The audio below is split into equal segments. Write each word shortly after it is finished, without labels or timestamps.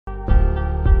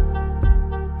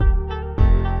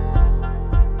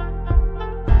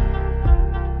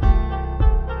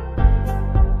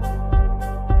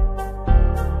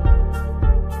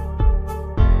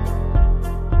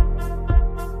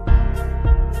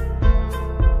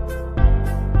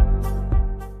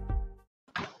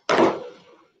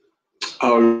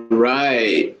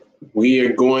right, we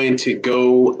are going to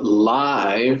go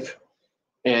live,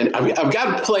 and I've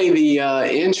got to play the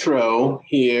intro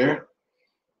here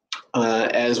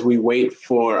as we wait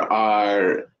for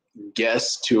our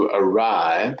guests to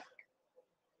arrive.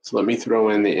 So let me throw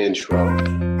in the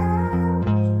intro.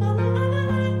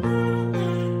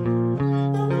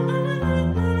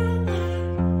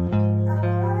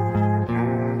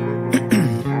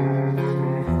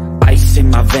 In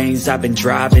my veins, I've been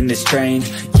driving this train.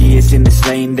 Years in this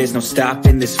lane, there's no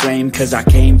stopping this flame. Cause I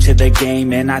came to the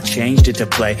game and I changed it to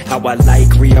play how I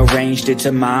like, rearranged it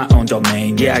to my own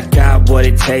domain. Yeah, I got what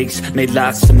it takes, made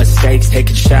lots of mistakes,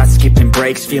 taking shots, skipping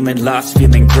breaks, feeling lost,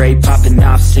 feeling great, popping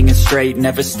off, singing straight,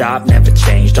 never stopped, never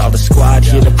changed. All the squad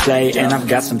here to play, and I've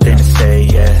got something to say,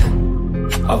 yeah.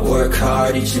 I work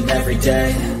hard each and every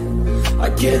day, I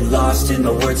get lost in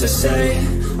the words I say.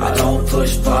 I don't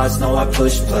push pause, no, I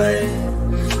push play.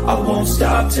 I won't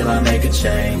stop till I make a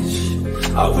change.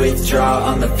 I withdraw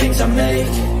on the things I make.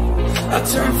 I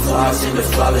turn flaws into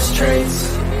flawless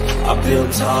traits. I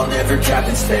build tall, never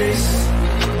capping space.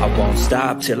 I won't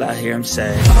stop till I hear him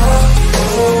say,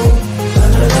 oh, oh, la,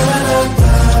 la, la, la, la.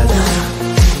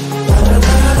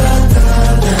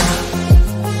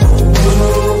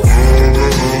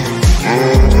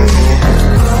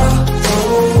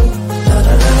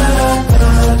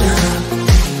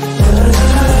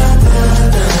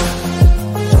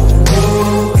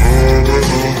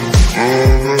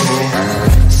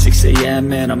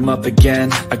 And I'm up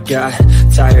again. I got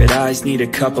tired eyes, need a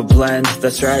cup of blend.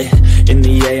 That's right, in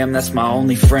the AM, that's my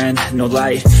only friend. No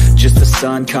light, just the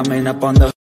sun coming up on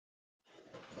the...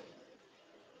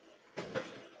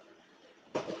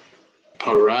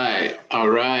 All right.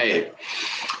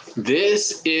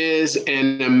 This is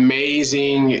an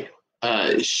amazing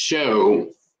show,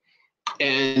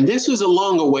 and this was a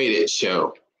long-awaited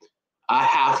show. I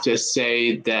have to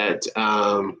say that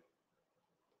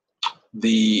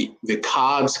the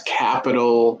Cobbs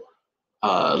Capital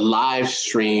live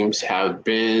streams have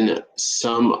been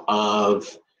some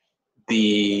of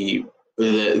the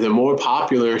more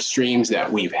popular streams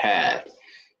that we've had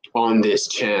on this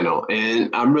channel.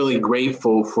 And I'm really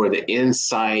grateful for the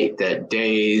insight that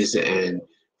Days and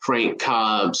Frank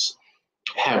Cobbs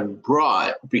have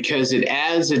brought, because it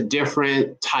adds a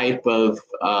different type of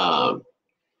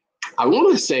I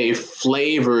want to say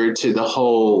flavor to the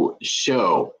whole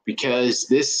show, because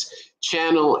this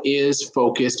channel is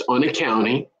focused on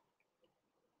accounting.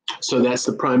 So that's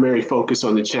the primary focus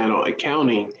on the channel,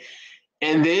 accounting.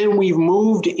 And then we've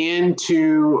moved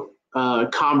into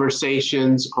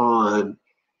conversations on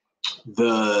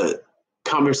the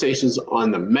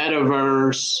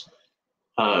metaverse.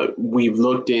 We've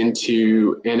looked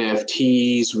into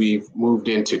NFTs. We've moved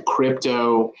into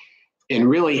crypto, and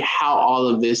really how all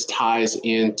of this ties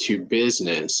into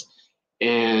business.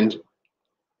 And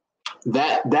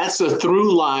that's a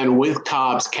through line with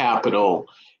Cobbs Capital,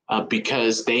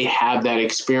 because they have that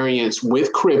experience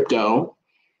with crypto,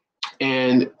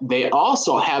 and they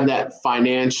also have that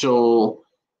financial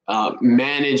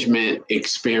management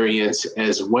experience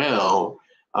as well,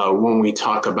 when we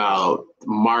talk about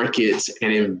markets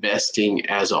and investing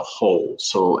as a whole.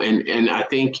 So, and I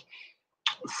think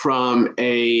from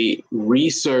a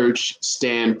research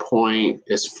standpoint,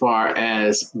 as far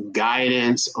as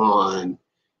guidance on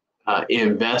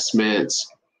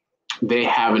investments, they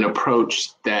have an approach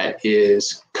that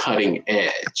is cutting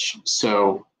edge.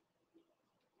 So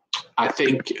I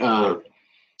think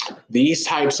these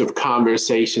types of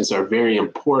conversations are very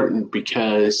important,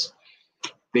 because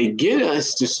they get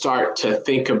us to start to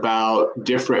think about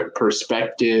different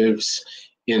perspectives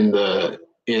in the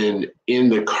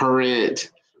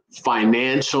current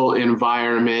financial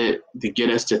environment. They get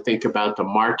us to think about the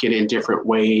market in different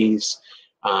ways.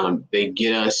 They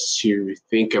get us to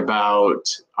think about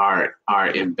our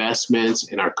investments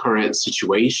in our current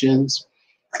situations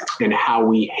and how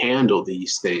we handle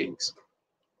these things.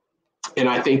 And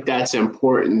I think that's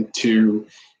important, to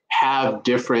have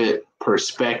different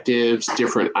perspectives,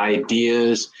 different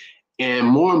ideas, and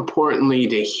more importantly,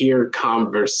 to hear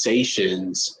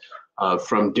conversations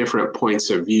from different points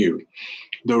of view.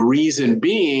 The reason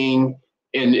being,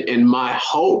 and my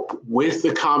hope with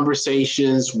the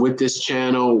conversations, with this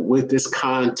channel, with this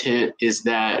content, is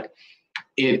that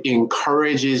it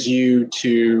encourages you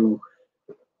to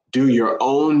do your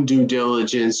own due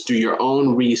diligence, do your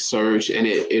own research, and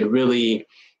it really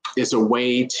is a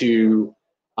way to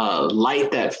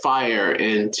light that fire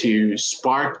and to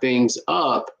spark things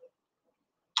up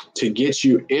to get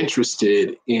you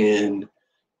interested in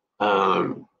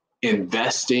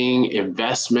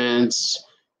investments,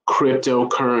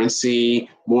 cryptocurrency,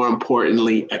 more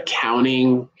importantly,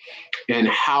 accounting, and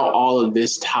how all of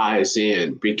this ties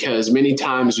in, because many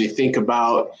times we think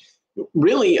about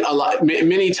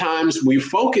many times we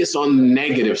focus on the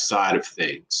negative side of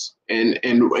things. And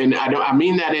I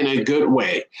mean that in a good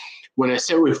way. When I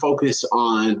say we focus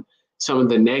on some of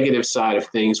the negative side of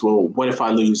things, well, what if I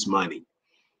lose money?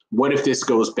 What if this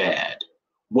goes bad?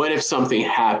 What if something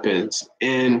happens?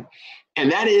 And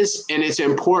it's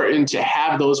important to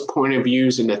have those point of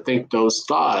views and to think those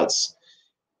thoughts.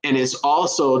 And it's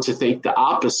also to think the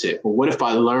opposite. Well, what if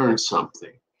I learn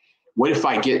something? What if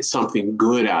I get something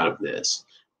good out of this?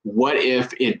 What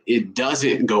if it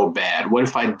doesn't go bad? What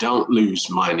if I don't lose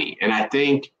money? And I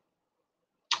think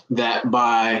that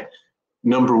by,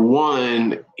 number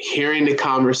one, hearing the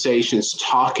conversations,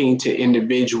 talking to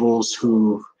individuals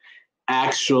who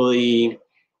actually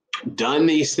done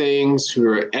these things, who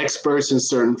are experts in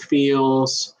certain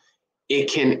fields,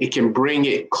 it can bring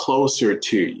it closer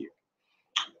to you.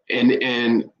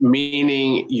 And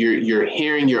meaning you're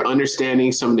hearing, you're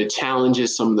understanding some of the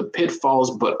challenges, some of the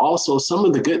pitfalls, but also some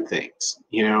of the good things,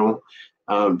 you know.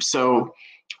 So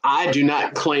I do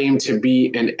not claim to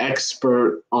be an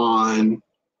expert on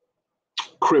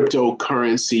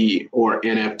cryptocurrency or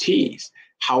NFTs.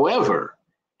 However,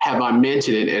 have I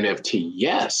minted an NFT?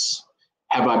 Yes.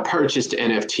 Have I purchased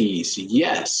NFTs?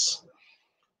 Yes.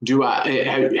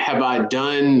 Have I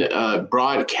done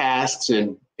broadcasts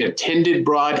and attended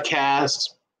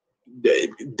broadcasts,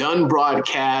 done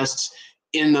broadcasts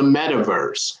in the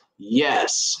metaverse?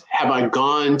 Yes. Have I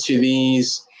gone to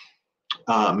these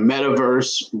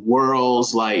metaverse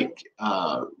worlds like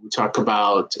we talk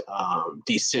about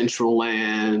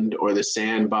Decentraland or the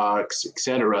Sandbox,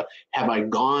 etc.? Have I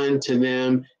gone to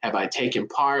them? Have I taken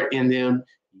part in them?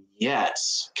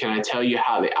 Yes. Can I tell you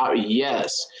how they are?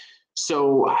 Yes.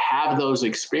 So have those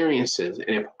experiences.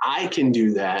 And if I can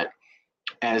do that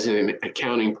as an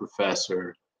accounting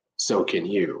professor, so can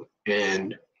you.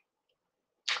 And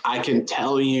I can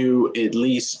tell you at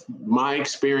least my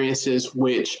experiences,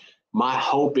 which my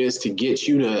hope is to get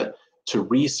you to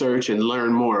research and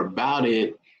learn more about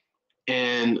it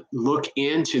and look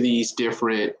into these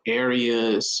different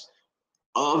areas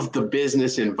of the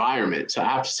business environment. So I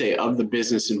have to say of the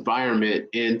business environment,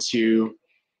 and to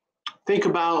think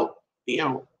about, you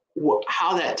know,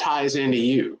 how that ties into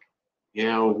you. You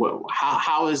know,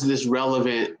 how is this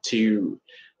relevant to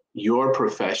your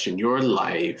profession, your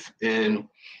life? And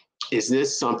is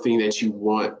this something that you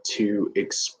want to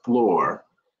explore?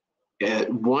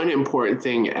 And one important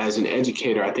thing as an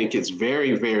educator, I think it's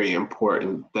very, very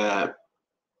important that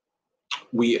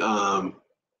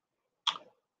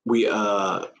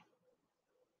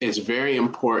it's very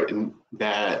important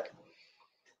that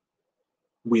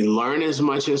we learn as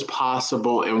much as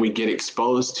possible and we get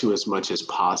exposed to as much as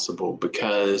possible,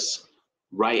 because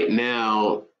right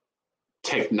now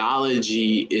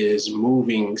technology is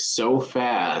moving so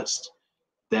fast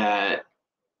that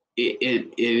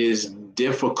it is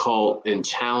difficult and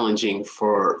challenging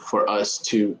for us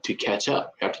to catch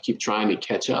up. We have to keep trying to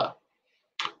catch up.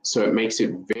 So it makes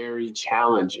it very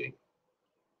challenging.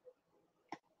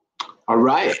 All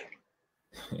right.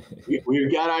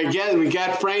 We've got our guest. We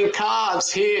got Frank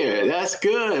Cobbs here. That's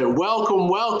good. Welcome,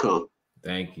 welcome.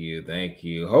 Thank you, thank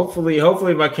you. Hopefully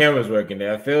my camera's working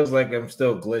there. It feels like I'm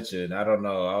still glitching. I don't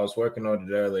know. I was working on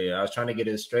it earlier. I was trying to get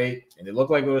it straight, and it looked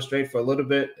like it was straight for a little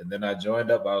bit, and then I joined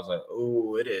up. I was like,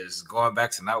 "Oh, it is going back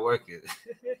to not working."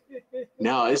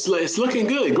 No, it's looking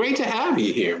good. Great to have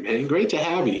you here, man. Great to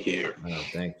have you here. Oh,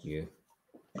 thank you.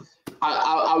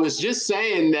 I was just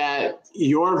saying that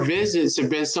your visits have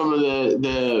been some of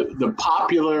the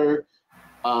popular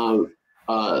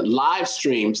live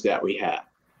streams that we have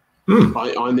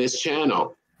on this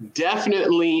channel.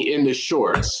 Definitely in the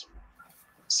shorts.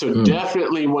 So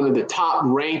definitely one of the top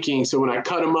rankings. So when I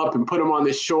cut them up and put them on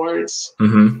the shorts,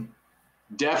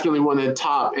 definitely one of the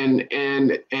top. And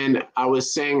I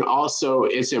was saying also,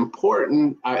 it's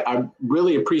important. I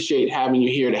really appreciate having you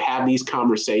here to have these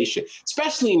conversations,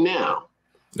 especially now.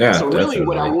 Yeah. So really definitely.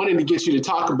 what I wanted to get you to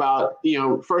talk about, you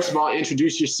know, first of all,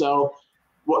 introduce yourself.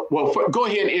 Well, go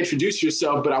ahead and introduce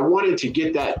yourself, but I wanted to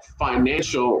get that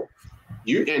financial.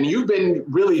 You've been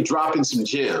really dropping some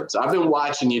gems. I've been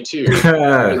watching you too. You've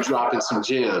been dropping some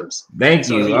gems. Thank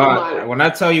you. When I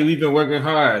tell you we've been working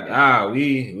hard,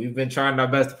 we've been trying our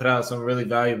best to put out some really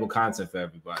valuable content for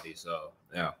everybody. So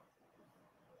yeah.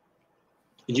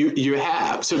 You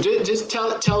have. So just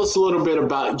tell us a little bit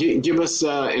about. Give us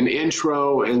an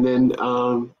intro, and then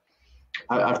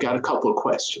I've got a couple of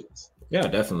questions. Yeah,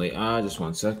 definitely. Just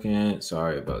 1 second.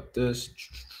 Sorry about this.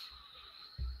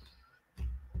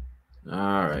 All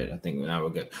right, I think now we're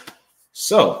good.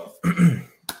 So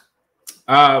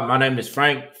My name is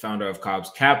Frank, founder of Cobbs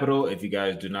Capital. If you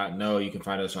guys do not know, you can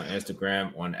find us on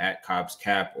Instagram on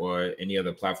 @CobbsCap or any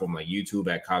other platform like YouTube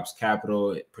 @Cobbs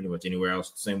Capital, pretty much anywhere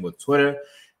else. Same with Twitter.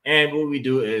 And what we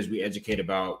do is we educate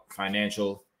about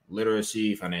financial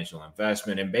literacy, financial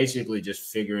investment, and basically just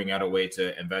figuring out a way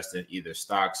to invest in either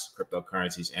stocks,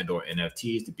 cryptocurrencies, and or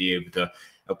NFTs to be able to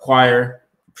acquire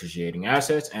appreciating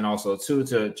assets, and also too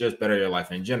to just better your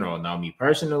life in general. Now, me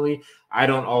personally, I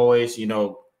don't always,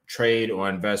 trade or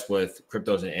invest with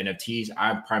cryptos and NFTs.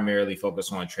 I primarily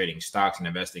focus on trading stocks and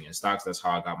investing in stocks. That's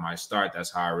how I got my start. That's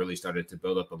how I really started to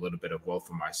build up a little bit of wealth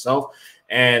for myself.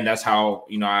 And that's how,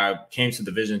 I came to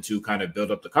the vision to kind of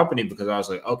build up the company, because I was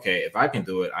like, okay, if I can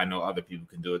do it, I know other people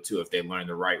can do it too if they learn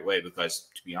the right way. Because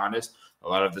to be honest, a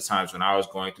lot of the times when I was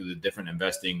going through the different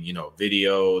investing,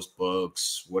 videos,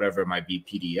 books, whatever it might be,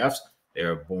 PDFs, they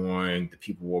were boring. The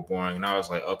people were boring. And I was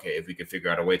like, okay, if we could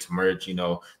figure out a way to merge,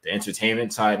 the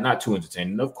entertainment side, not too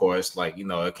entertaining, of course, like,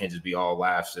 it can't just be all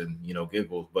laughs and,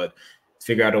 giggles, but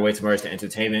figure out a way to merge the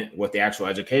entertainment with the actual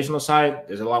educational side.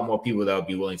 There's a lot more people that would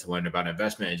be willing to learn about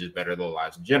investment and just better their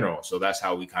lives in general. So that's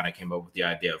how we kind of came up with the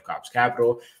idea of Cobbs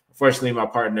Capital. Unfortunately, my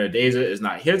partner Deza is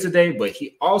not here today, but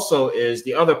he also is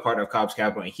the other part of Cobbs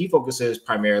Capital, and he focuses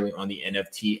primarily on the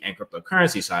NFT and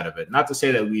cryptocurrency side of it. Not to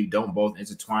say that we don't both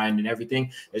intertwine and everything.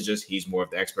 It's just he's more of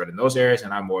the expert in those areas,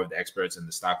 and I'm more of the experts in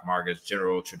the stock markets,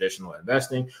 general traditional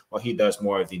investing, while he does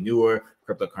more of the newer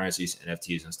cryptocurrencies,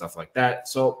 NFTs, and stuff like that.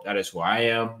 So that is who I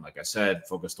am. Like I said,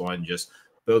 focused on just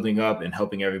building up and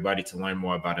helping everybody to learn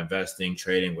more about investing,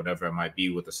 trading, whatever it might be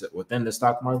within the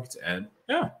stock markets. And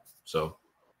so.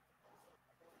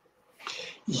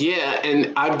 Yeah,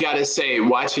 and I've got to say,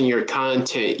 watching your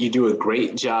content, you do a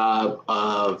great job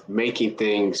of making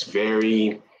things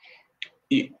very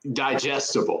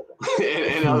digestible.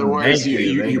 In other words,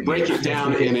 you break it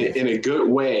down in a good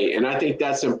way, and I think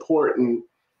that's important.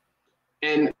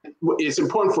 And it's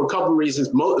important for a couple of reasons,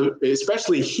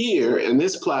 especially here in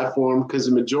this platform, because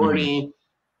the majority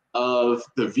of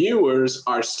the viewers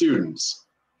are students.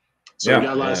 So we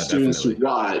got a lot of students who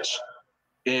watch.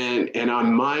 And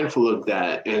I'm mindful of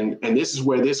that. And this is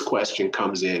where this question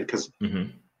comes in, because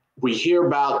we hear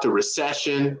about the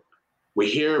recession, we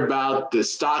hear about the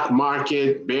stock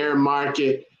market, bear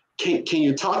market. Can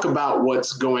you talk about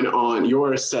what's going on,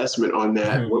 your assessment on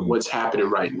that, what's happening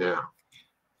right now?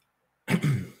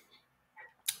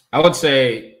 I would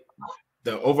say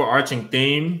the overarching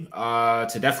theme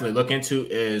to definitely look into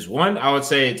is, one, I would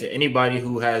say to anybody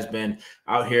who has been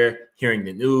out here hearing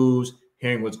the news,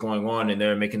 hearing what's going on, and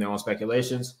they're making their own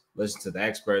speculations, listen to the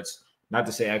experts. Not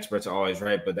to say experts are always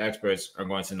right, but the experts are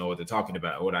going to know what they're talking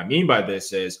about. What I mean by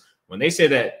this is when they say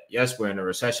that, yes, we're in a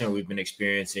recession, we've been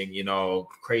experiencing,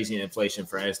 crazy inflation,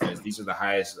 for instance. These are the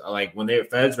highest, like when the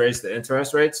Feds raised the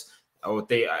interest rates,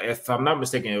 if I'm not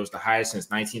mistaken, it was the highest since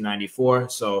 1994.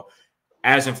 So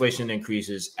as inflation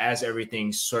increases, as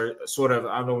everything sort of,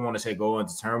 I don't want to say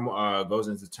goes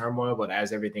into turmoil, but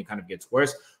as everything kind of gets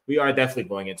worse, we are definitely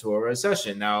going into a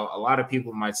recession. Now, a lot of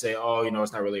people might say, oh,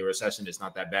 it's not really a recession. It's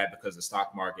not that bad because the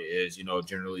stock market is,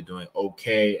 generally doing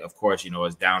okay. Of course,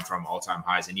 it's down from all-time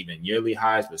highs and even yearly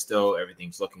highs, but still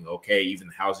everything's looking okay. Even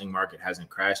the housing market hasn't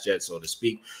crashed yet, so to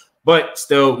speak. But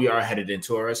still, we are headed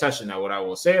into a recession. Now, what I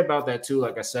will say about that, too,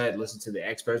 like I said, listen to the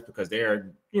experts, because they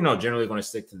are, generally going to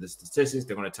stick to the statistics.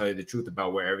 They're going to tell you the truth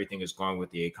about where everything is going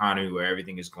with the economy, where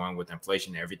everything is going with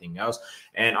inflation and everything else.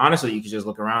 And honestly, you can just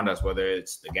look around us, whether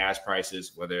it's the gas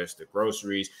prices, whether it's the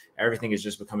groceries, everything is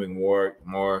just becoming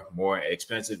more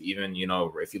expensive, even,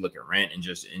 if you look at rent and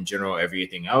just in general,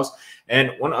 everything else.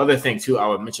 And one other thing, too, I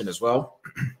would mention as well,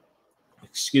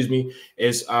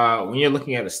 is when you're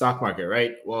looking at the stock market,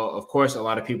 right? Well, of course, a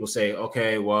lot of people say,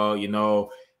 okay, well,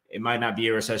 it might not be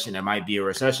a recession. It might be a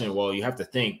recession. Well, you have to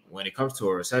think when it comes to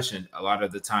a recession, a lot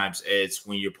of the times it's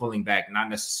when you're pulling back, not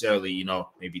necessarily,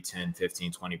 maybe 10,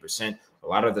 15, 20%. A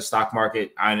lot of the stock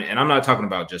market, and I'm not talking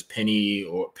about just penny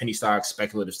stocks,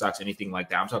 speculative stocks, anything like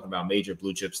that. I'm talking about major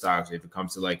blue chip stocks. If it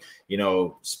comes to like,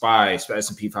 SPY,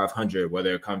 S&P 500,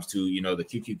 whether it comes to, the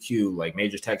QQQ, like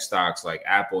major tech stocks like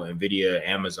Apple, Nvidia,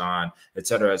 Amazon, et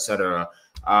cetera, et cetera.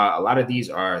 A lot of these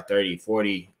are 30,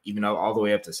 40, even all the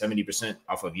way up to 70%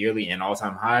 off of yearly and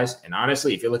all-time highs. And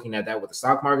honestly, if you're looking at that with the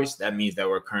stock markets, that means that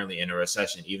we're currently in a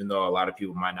recession, even though a lot of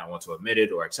people might not want to admit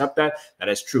it or accept that. That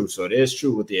is true. So it is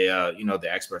true what the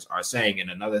experts are saying. And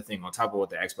another thing on top of what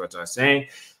the experts are saying,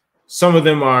 Some of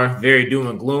them are very doom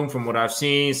and gloom from what I've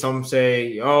seen. Some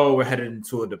say, oh, we're headed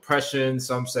into a depression.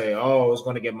 Some say, oh, it's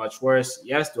going to get much worse.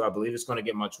 Yes, do I believe it's going to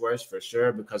get much worse? For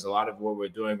sure, because a lot of what we're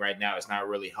doing right now is not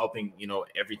really helping,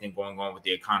 everything going on with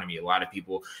the economy. A lot of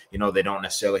people, they don't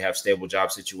necessarily have stable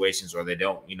job situations, or they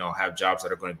don't, have jobs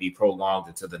that are going to be prolonged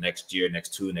into the next year,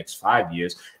 next 2, next 5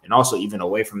 years. And also, even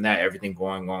away from that, everything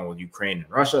going on with Ukraine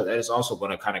and Russia, that is also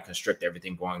going to kind of constrict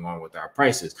everything going on with our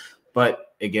prices. But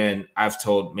again, I've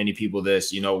told many people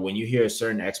this, when you hear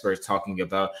certain experts talking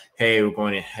about, hey, we're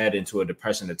going to head into a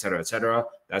depression, et cetera,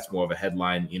 that's more of a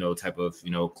headline, type of,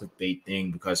 clickbait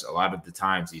thing, because a lot of the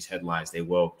times these headlines, they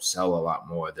will sell a lot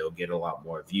more. They'll get a lot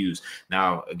more views.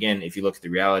 Now, again, if you look at the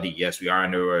reality, yes, we are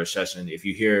in a recession. If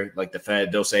you hear like the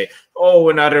Fed, they'll say, oh,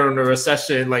 we're not in a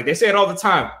recession. Like they say it all the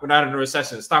time. We're not in a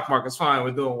recession. The stock market's fine.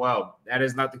 We're doing well. That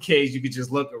is not the case. You could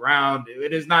just look around.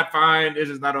 It is not fine. It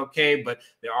is not okay. But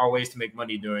there are ways to make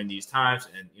money during these times.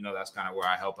 And, that's kind of where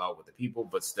I help out with the people.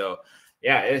 But still,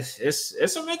 yeah,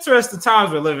 it's some interesting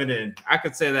times we're living in. I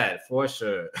could say that for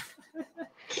sure.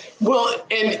 Well,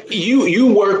 and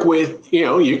you work with,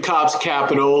 your Cobbs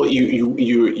Capital,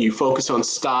 you focus on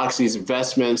stocks, these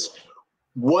investments.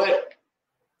 What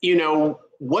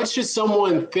should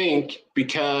someone think?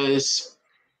 Because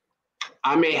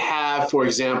I may have, for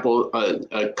example,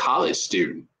 a college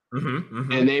student,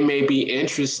 and they may be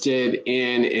interested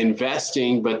in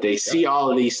investing, but they see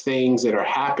all of these things that are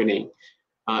happening.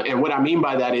 And what I mean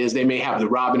by that is they may have the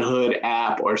Robinhood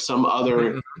app or some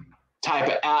other type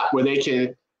of app where they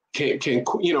can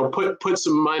put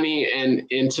some money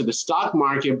into the stock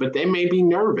market, but they may be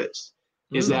nervous.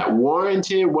 Is that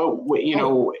warranted? What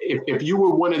if you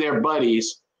were one of their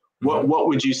buddies, what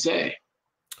would you say?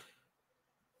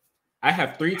 I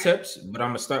have 3 tips, but I'm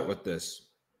gonna start with this.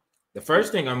 The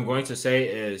first thing I'm going to say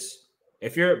is,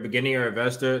 if you're a beginner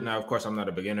investor, now of course I'm not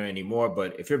a beginner anymore,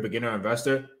 but if you're a beginner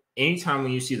investor, anytime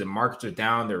when you see the markets are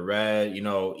down, they're red,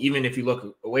 even if you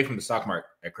look away from the stock market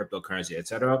at cryptocurrency, et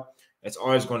cetera, it's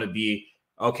always going to be,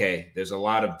 okay, there's a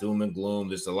lot of doom and gloom.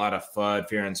 There's a lot of FUD,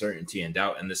 fear, uncertainty, and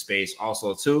doubt in the space.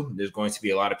 Also, too, there's going to be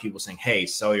a lot of people saying, hey,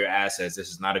 sell your assets. This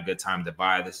is not a good time to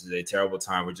buy. This is a terrible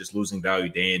time. We're just losing value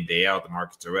day in, day out. The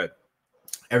markets are red.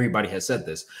 Everybody has said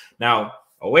this. Now,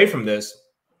 away from this,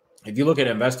 if you look at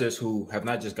investors who have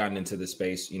not just gotten into the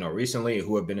space, recently,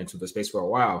 who have been into the space for a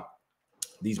while,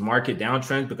 these market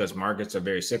downtrends, because markets are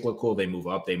very cyclical, they move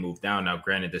up, they move down. Now,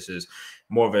 granted, this is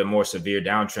more of a more severe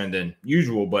downtrend than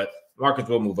usual, but markets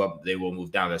will move up, they will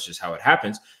move down. That's just how it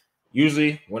happens.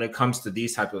 Usually, when it comes to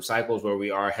these type of cycles where we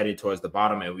are headed towards the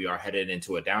bottom and we are headed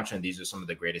into a downtrend, these are some of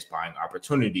the greatest buying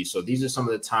opportunities. So these are some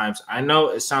of the times. I know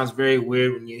it sounds very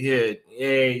weird when you hear,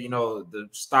 hey, the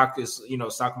stock is,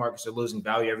 stock markets are losing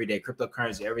value every day,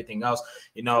 cryptocurrency, everything else.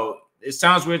 It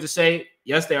sounds weird to say,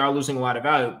 yes, they are losing a lot of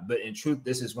value, but in truth,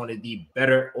 this is one of the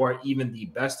better or even the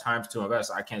best times to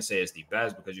invest. I can't say it's the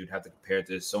best because you'd have to compare it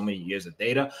to so many years of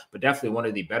data, but definitely one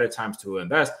of the better times to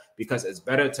invest, because it's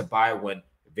better to buy when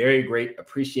very great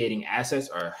appreciating assets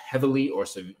are heavily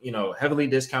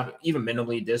discounted, even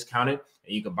minimally discounted,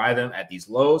 and you can buy them at these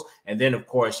lows. And then, of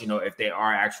course, if they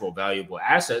are actual valuable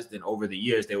assets, then over the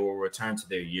years, they will return to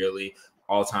their yearly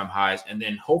all-time highs. And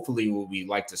then hopefully what we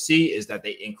like to see is that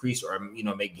they increase or,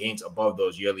 make gains above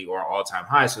those yearly or all-time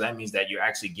highs. So that means that you're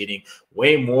actually getting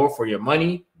way more for your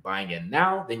money buying in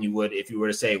now than you would if you were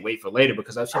to say wait for later,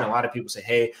 because I've seen a lot of people say,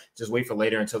 hey, just wait for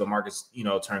later until the markets,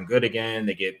 turn good again.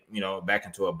 They get, back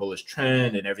into a bullish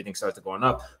trend and everything starts to going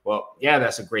up. Well, yeah,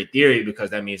 that's a great theory, because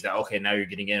that means that, okay, now you're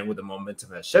getting in with the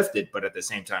momentum has shifted. But at the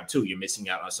same time, too, you're missing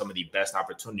out on some of the best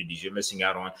opportunities. You're missing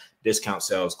out on discount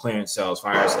sales, clearance sales,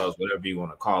 fire sales, whatever you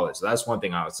want to call it. So that's one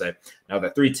thing I would say. Now,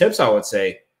 the 3 tips I would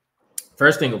say,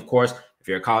 first thing, of course, if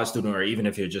you're a college student or even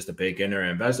if you're just a beginner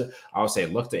investor, I would say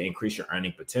look to increase your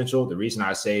earning potential. The reason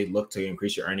I say look to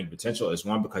increase your earning potential is,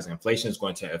 one, because inflation is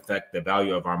going to affect the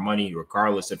value of our money,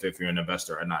 regardless if you're an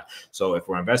investor or not. So if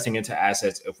we're investing into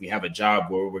assets, if we have a job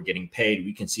where we're getting paid,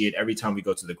 we can see it every time we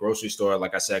go to the grocery store.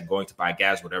 Like I said, going to buy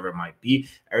gas, whatever it might be,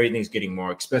 everything's getting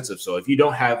more expensive. So if you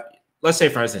don't have, let's say,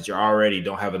 for instance, you already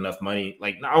don't have enough money,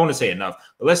 like I want to say enough,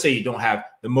 but let's say you don't have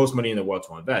the most money in the world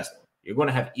to invest. You're going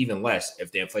to have even less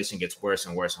if the inflation gets worse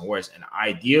and worse and worse. And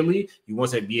ideally, you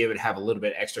want to be able to have a little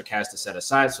bit extra cash to set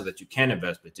aside so that you can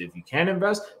invest. But if you can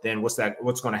invest, then what's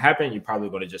going to happen? You're probably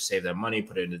going to just save that money,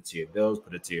 put it into your bills,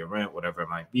 put it to your rent, whatever it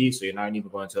might be. So you're not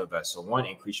even going to invest. So one,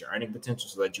 increase your earning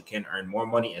potential so that you can earn more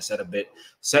money and set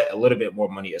a little bit more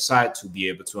money aside to be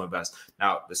able to invest.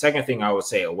 Now, the second thing I would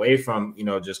say, away from,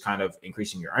 just kind of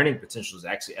increasing your earning potential, is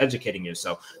actually educating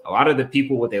yourself. A lot of the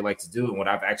people, what they like to do, and what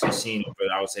I've actually seen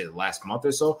over, I would say, the last month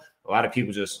or so, a lot of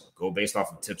people just go based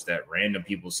off of tips that random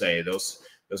people say. They'll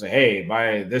say, hey,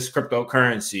 buy this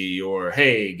cryptocurrency, or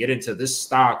hey, get into this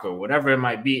stock, or whatever it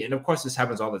might be. And of course, this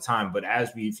happens all the time. But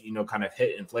as we've, kind of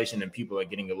hit inflation and people are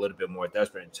getting a little bit more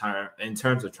desperate in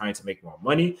terms of trying to make more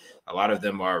money, a lot of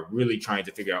them are really trying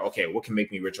to figure out, okay, what can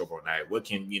make me rich overnight? What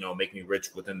can, make me rich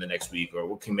within the next week? Or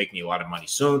what can make me a lot of money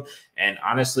soon? And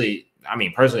honestly, I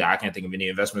mean, personally, I can't think of any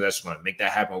investment that's going to make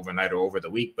that happen overnight or over the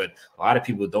week. But a lot of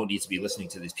people don't need to be listening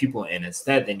to these people. And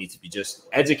instead, they need to be just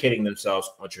educating themselves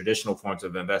on traditional forms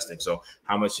of investing. So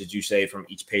how much did you save from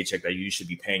each paycheck that you should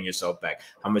be paying yourself back?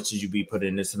 How much should you be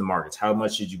putting into the markets? How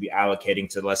much should you be allocating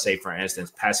to, let's say, for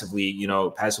instance, passively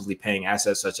paying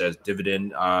assets such as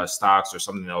dividend stocks or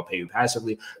something that will pay you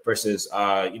passively versus,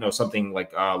 something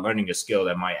like learning a skill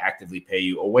that might actively pay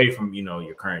you away from,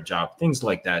 your current job, things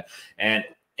like that. And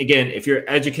again, if you're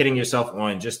educating yourself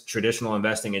on just traditional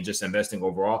investing and just investing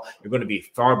overall, you're going to be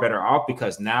far better off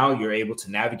because now you're able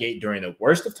to navigate during the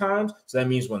worst of times. So that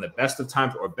means when the best of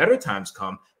times or better times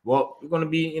come, well, you're going to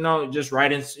be, just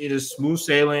riding smooth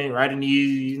sailing, riding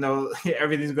easy,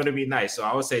 everything's going to be nice. So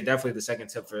I would say definitely the second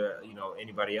tip for,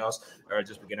 anybody else or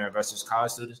just beginner investors,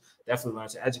 college students, definitely learn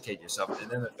to educate yourself. And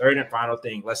then the third and final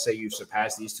thing, let's say you've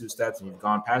surpassed these two steps and you've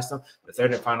gone past them. The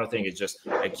third and final thing is just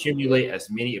accumulate as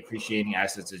many appreciating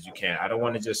assets as you can. I don't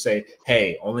want to just say,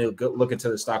 hey, only look into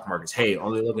the stock markets. Hey,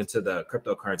 only look into the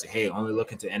cryptocurrency. Hey, only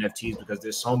look into NFTs, because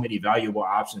there's so many valuable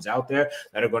options out there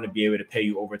that are going to be able to pay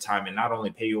you over time. And not only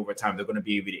pay you over time, they're going to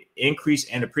be able to increase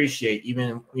and appreciate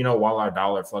even, while our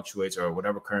dollar fluctuates or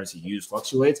whatever currency you use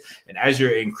fluctuates. And as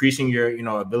you're increasing your,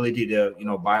 ability to,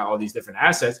 buy all these different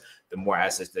assets, the more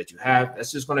assets that you have,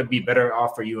 that's just going to be better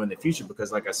off for you in the future.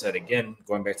 Because like I said, again,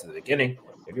 going back to the beginning,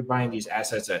 if you're buying these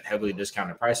assets at heavily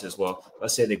discounted prices, well,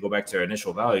 let's say they go back to their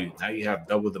initial value. Now you have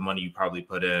double the money you probably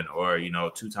put in, or,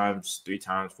 2 times, 3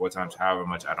 times, 4 times, however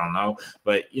much, I don't know.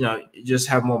 But, you just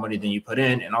have more money than you put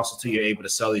in. And also too, you're able to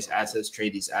sell these assets,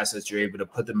 trade these assets. You're able to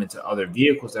put them into other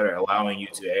vehicles that are allowing you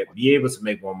to be able to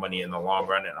make more money in the long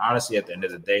run. And honestly, at the end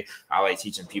of the day, I like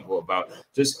teaching people about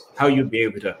just how you'll be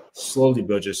able to slowly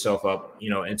build yourself up,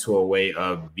 into a way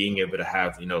of being able to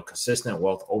have, consistent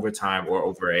wealth over time or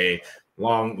over a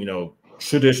long,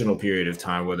 traditional period of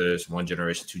time, whether it's 1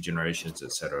 generation, 2 generations,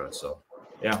 etc. So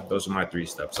yeah, those are my 3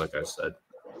 steps, like I said.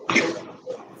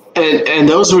 And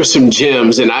those were some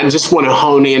gems, and I just want to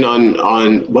hone in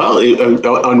on really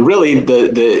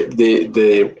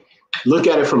the look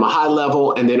at it from a high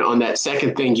level, and then on that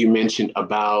second thing you mentioned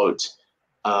about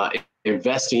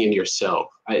investing in yourself.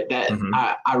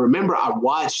 I remember I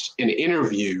watched an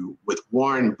interview with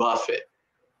Warren Buffett,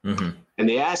 and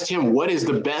they asked him, what is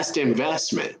the best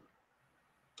investment?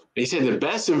 He said the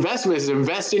best investment is to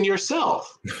invest in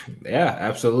yourself. Yeah,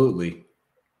 absolutely.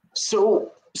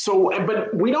 So,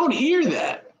 but we don't hear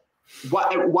that.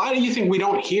 Why do you think we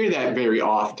don't hear that very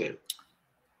often?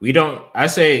 We don't. I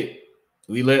say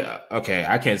we live. Okay,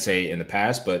 I can't say in the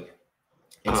past, but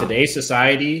in today's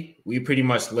society, we pretty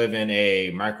much live in a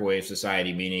microwave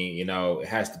society, meaning, it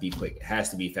has to be quick, it has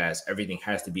to be fast, everything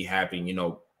has to be happening,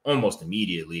 almost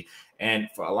immediately. And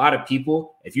for a lot of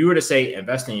people, if you were to say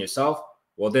invest in yourself,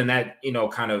 well, then that,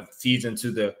 kind of feeds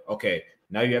into the, okay,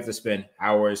 now you have to spend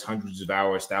hours, hundreds of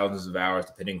hours, thousands of hours,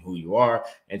 depending who you are,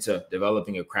 into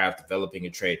developing a craft, developing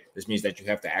a trade. This means that you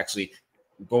have to actually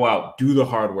go out, do the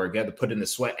hard work, you have to put in the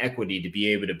sweat equity to be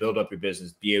able to build up your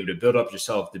business, be able to build up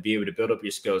yourself, to be able to build up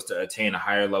your skills, to attain a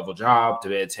higher level job,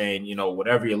 to attain,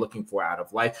 whatever you're looking for out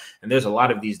of life. And there's a lot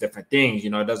of these different things,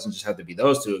 it doesn't just have to be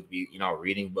those two. It could be,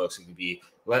 reading books. It could be,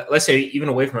 let's say, even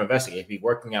away from investing, it could be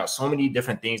working out, so many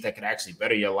different things that can actually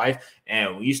better your life.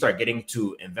 And when you start getting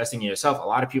to investing in yourself, a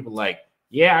lot of people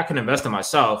yeah, I can invest in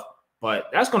myself, but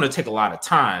that's going to take a lot of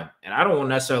time. And I don't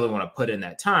necessarily want to put in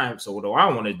that time. So what do I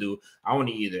want to do? I want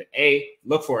to either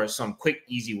look for some quick,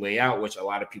 easy way out, which a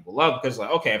lot of people love, because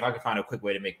okay, if I can find a quick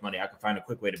way to make money, I can find a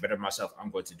quick way to better myself,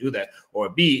 I'm going to do that. Or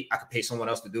B, I could pay someone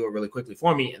else to do it really quickly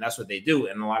for me. And that's what they do.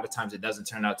 And a lot of times it doesn't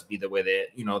turn out to be the way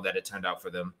that, that it turned out for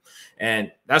them.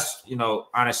 And that's,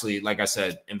 honestly, like I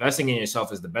said, investing in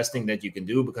yourself is the best thing that you can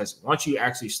do, because once you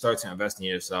actually start to invest in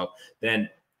yourself, then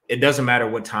it doesn't matter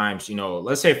what times,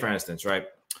 let's say, for instance, right?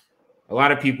 A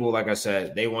lot of people, like I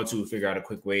said, they want to figure out a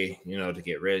quick way, to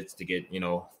get rich, to get,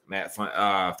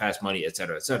 fast money, et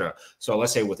cetera, et cetera. So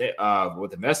let's say with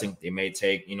investing, they may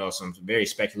take, some very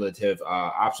speculative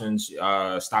options,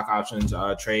 stock options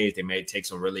trades. They may take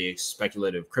some really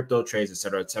speculative crypto trades,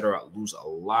 et cetera, lose a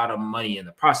lot of money in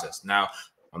the process. Now,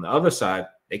 on the other side,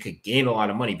 they could gain a lot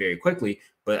of money very quickly,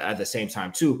 but at the same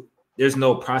time, too, there's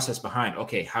no process behind,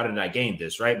 okay, how did I gain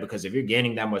this, right? Because if you're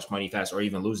gaining that much money fast or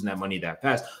even losing that money that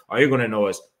fast, all you're going to know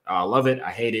is, I love it,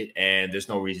 I hate it, and there's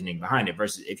no reasoning behind it.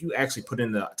 Versus if you actually put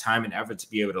in the time and effort to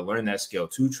be able to learn that skill,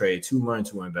 to trade, to learn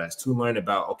to invest, to learn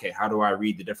about, okay, how do I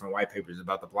read the different white papers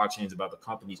about the blockchains, about the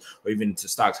companies, or even to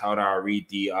stocks, how do I read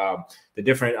the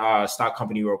different stock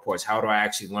company reports, how do I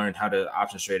actually learn how to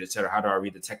option trade, et cetera, how do I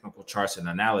read the technical charts and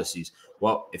analyses?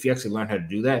 Well, if you actually learn how to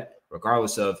do that,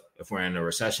 regardless of if we're in a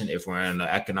recession, if we're in an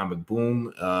economic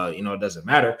boom, it doesn't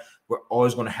matter. We're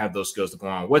always going to have those skills to go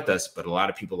on with us. But a lot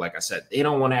of people, like I said, they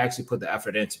don't want to actually put the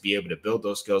effort in to be able to build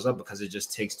those skills up because it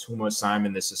just takes too much time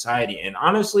in this society. And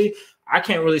honestly, I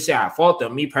can't really say I fault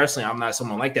them. Me personally, I'm not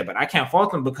someone like that, but I can't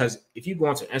fault them because if you go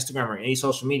onto Instagram or any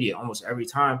social media almost every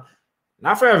time,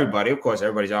 not for everybody, of course,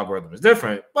 everybody's algorithm is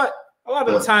different, but a lot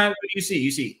of the time you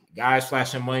see guys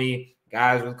flashing money,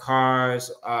 guys with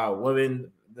cars,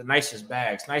 women, the nicest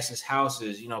bags, nicest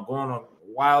houses, going on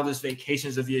wildest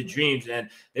vacations of your dreams. And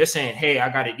they're saying, hey, I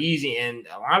got it easy. And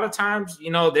a lot of times,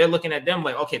 they're looking at them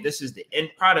like, okay, this is the end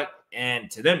product.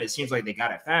 And to them, it seems like they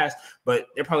got it fast, but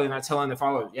they're probably not telling their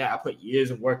followers, yeah, I put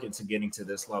years of work into getting to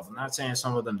this level. I'm not saying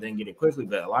some of them didn't get it quickly,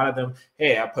 but a lot of them,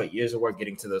 hey, I put years of work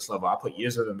getting to this level. I put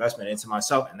years of investment into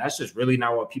myself. And that's just really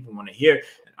not what people want to hear.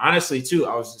 And honestly, too,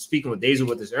 I was speaking with Daisy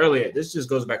with this earlier. This just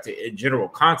goes back to general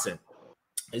content.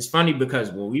 It's funny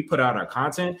because when we put out our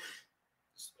content,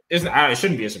 it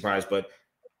shouldn't be a surprise, but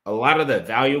a lot of the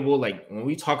valuable, like when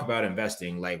we talk about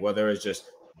investing, like whether it's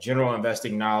just general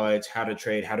investing knowledge, how to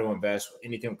trade, how to invest,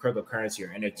 anything cryptocurrency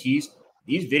or NFTs,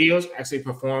 these videos actually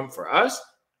perform for us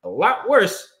a lot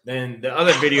worse than the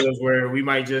other videos where we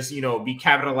might just, be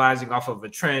capitalizing off of a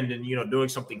trend and, doing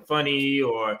something funny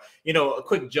or, a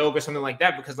quick joke or something like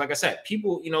that. Because like I said,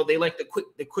 people, they like the quick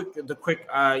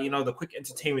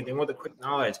entertainment. They want the quick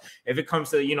knowledge. If it comes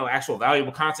to, actual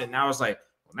valuable content, now it's like,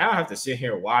 now I have to sit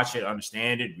here, watch it,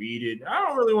 understand it, read it. I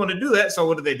don't really want to do that. So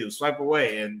what do? Swipe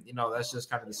away. And, that's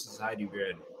just kind of the society we're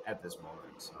in at this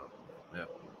moment. So, yeah.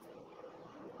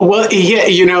 Well,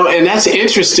 yeah, and that's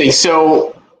interesting.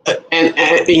 So, and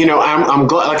I'm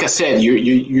glad, like I said,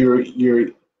 you're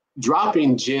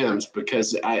dropping gems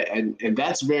because and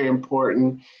that's very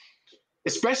important,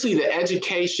 especially the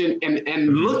education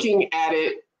and looking at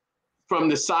it from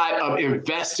the side of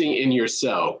investing in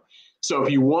yourself. So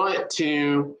if you want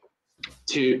to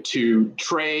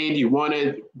trade, you want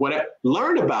to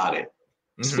learn about it,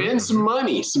 spend some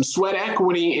money, some sweat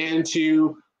equity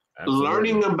into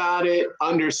learning about it,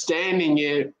 understanding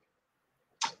it,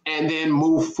 and then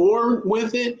move forward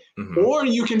with it. Or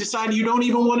you can decide you don't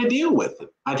even want to deal with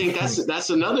it. I think that's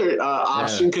another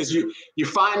option because you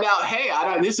find out, hey,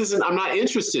 I'm not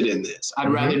interested in this.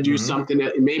 I'd rather do something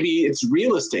that maybe it's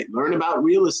real estate. Learn about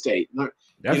real estate.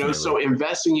 So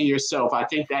investing in yourself, I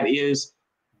think that is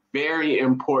very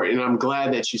important. And I'm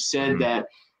glad that you said that.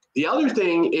 The other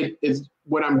thing is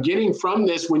what I'm getting from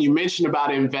this, when you mentioned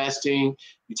about investing,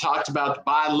 you talked about the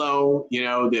buy low,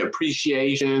 the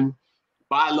appreciation,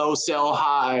 buy low, sell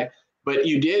high, but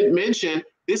you did mention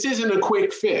this isn't a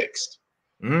quick fix.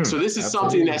 So this is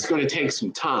something that's going to take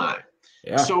some time.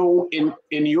 Yeah. So in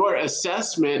your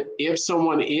assessment, if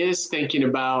someone is thinking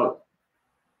about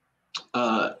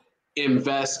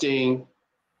investing,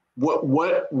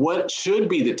 what should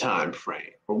be the time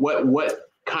frame, or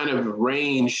what kind of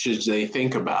range should they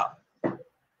think about?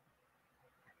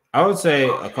 I would say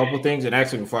a couple things. And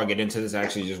actually, before I get into this, I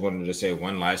actually just wanted to say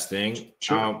one last thing.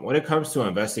 Sure. When it comes to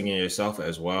investing in yourself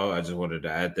as well, I just wanted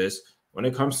to add this. When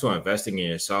it comes to investing in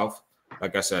yourself,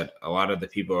 like I said, a lot of the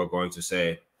people are going to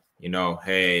say,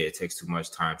 hey, it takes too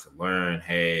much time to learn.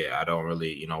 Hey, I don't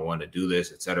really, want to do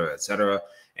this, et cetera, et cetera.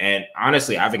 And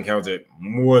honestly, I've encountered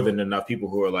more than enough people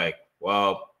who are like,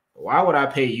 well, why would I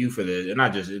pay you for this? And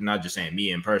not just saying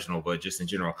me in personal, but just in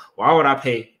general. Why would I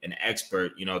pay an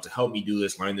expert, to help me do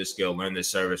this, learn this skill, learn this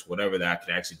service, whatever that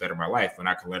could actually better my life when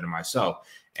I can learn it myself?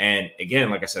 And again,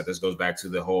 like I said, this goes back to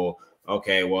the whole,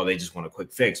 okay, well, they just want a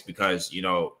quick fix because,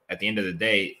 at the end of the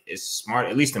day, it's smart,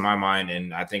 at least in my mind.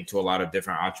 And I think to a lot of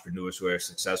different entrepreneurs who are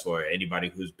successful, or anybody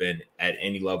who's been at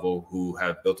any level who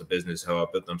have built a business, who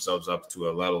have built themselves up to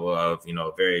a level of,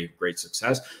 very great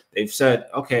success, they've said,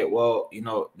 okay, well,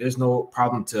 there's no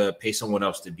problem to pay someone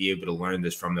else to be able to learn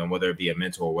this from them, whether it be a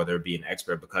mentor, whether it be an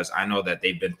expert, because I know that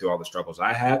they've been through all the struggles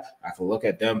I have. I can look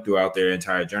at them throughout their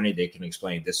entire journey. They can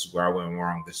explain, this is where I went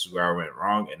wrong. This is where I went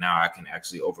wrong. And now I can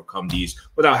actually overcome these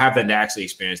without having to actually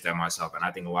experience that myself. And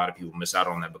I think a lot of people miss out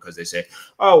on that because they say,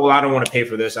 oh, well, I don't want to pay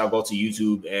for this. I'll go to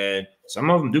YouTube. And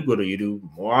some of them do go to YouTube.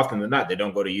 More often than not, they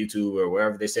don't go to YouTube or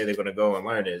wherever they say they're going to go and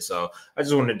learn it. So I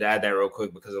just wanted to add that real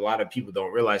quick because a lot of people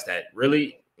don't realize that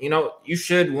really, you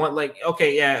should want, like,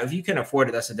 okay, yeah, if you can afford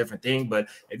it, that's a different thing. But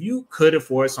if you could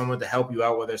afford someone to help you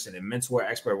out, whether it's a mentor,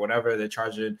 expert, whatever they're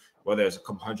charging, whether it's a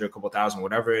couple hundred, a couple thousand,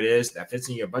 whatever it is that fits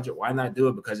in your budget, why not do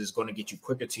it? Because it's going to get you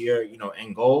quicker to your,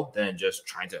 end goal than just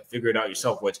trying to figure it out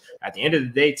yourself, which at the end of the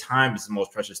day, time is the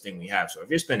most precious thing we have. So if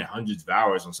you're spending hundreds of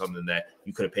hours on something that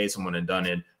you could have paid someone and done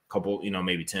in a couple,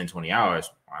 maybe 10, 20 hours,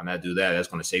 why not do that? That's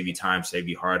going to save you time, save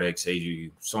you heartache, save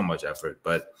you so much effort.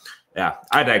 But yeah,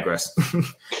 I digress.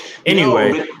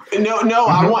 Anyway. No,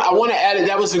 I want to add it.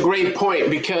 That was a great point,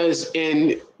 because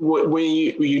when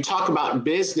you talk about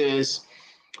business,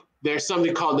 there's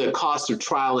something called the cost of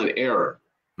trial and error.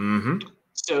 Mm-hmm.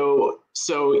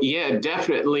 So yeah,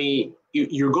 definitely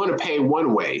you're going to pay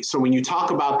one way. So when you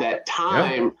talk about that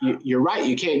time, you're right.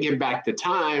 You can't get back the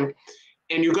time,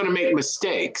 and you're going to make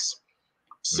mistakes.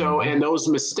 So, and those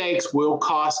mistakes will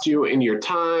cost you in your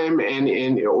time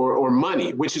or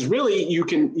money, which is really, you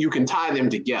can tie them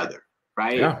together,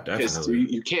 right? Yeah, because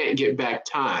definitely. you can't get back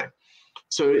time.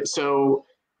 So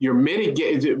you're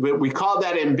mitigating, we call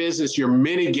that in business, you're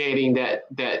mitigating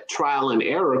that trial and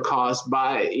error cost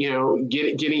by,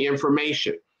 getting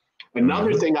information.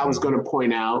 Another thing I was going to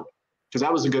point out, because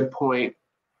that was a good point,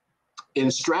 in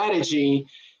strategy,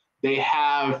 they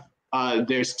have,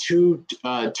 there's two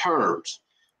terms.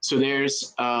 So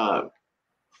there's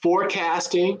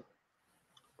forecasting.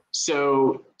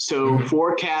 So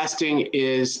forecasting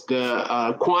is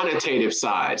the quantitative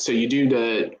side. So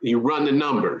you run the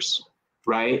numbers,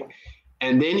 right?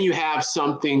 And then you have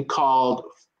something called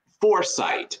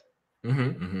foresight.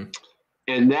 And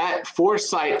that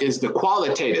foresight is the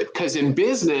qualitative, because in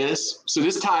business, so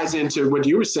this ties into what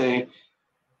you were saying,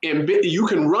 you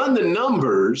can run the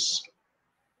numbers,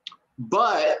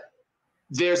 but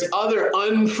there's other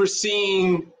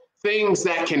unforeseen things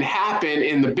that can happen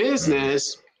in the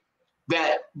business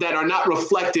that are not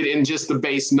reflected in just the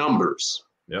base numbers.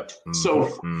 Yep.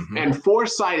 So, and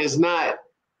foresight is not,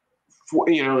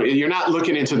 you're not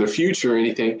looking into the future or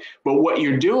anything, but what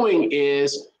you're doing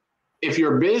is, if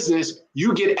you're a business,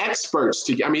 you get experts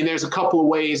there's a couple of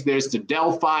ways. There's the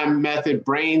Delphi method,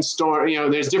 brainstorm,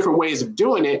 there's different ways of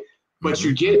doing it, but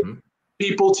you get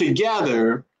people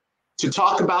together to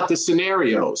talk about the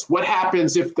scenarios. What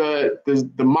happens if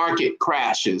the market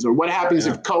crashes, or what happens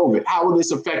if COVID? How will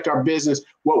this affect our business?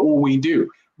 What will we do?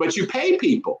 But you pay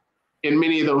people in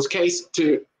many of those cases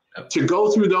to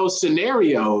go through those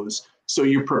scenarios, so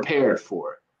you're prepared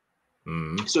for it.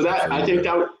 So that, absolutely. I think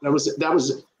that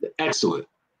was excellent,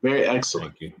 very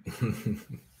excellent. Thank you.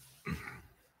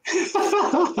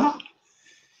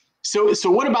 So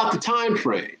what about the time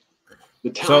frame? The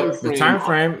time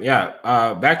frame,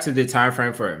 back to the time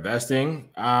frame for investing.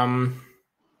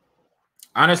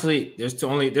 Honestly, there's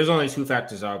only two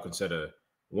factors I'll consider.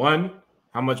 One,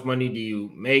 how much money do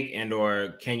you make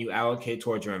or can you allocate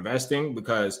towards your investing?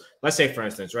 Because let's say, for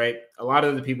instance, right, a lot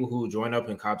of the people who join up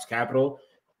in Cobbs Capital,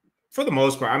 for the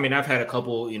most part, I've had a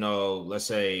couple, let's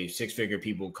say 6-figure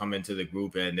people come into the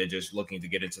group and they're just looking to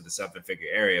get into the 7-figure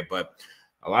area. But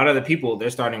a lot of the people, they're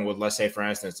starting with, let's say, for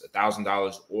instance,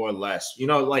 $1,000 or less,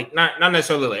 like not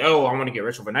necessarily like, oh, I want to get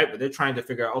rich overnight, but they're trying to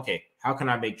figure out, okay, how can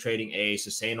I make trading a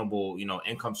sustainable,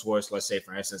 income source? Let's say,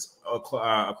 for instance,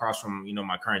 across from,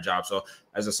 my current job. So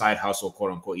as a side hustle,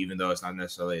 quote unquote, even though it's not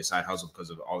necessarily a side hustle because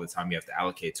of all the time you have to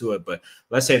allocate to it. But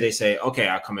let's say they say, okay,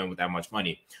 I'll come in with that much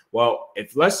money. Well,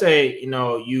 if let's say, you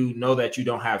know that you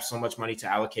don't have so much money to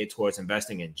allocate towards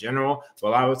investing in general,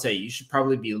 well, I would say you should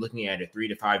probably be looking at a 3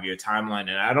 to 5 year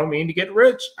timeline. And I don't mean to get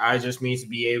rich. I just mean to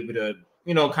be able to,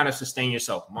 kind of sustain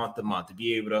yourself month to month, to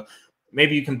be able to,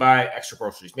 maybe you can buy extra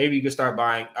groceries. Maybe you can start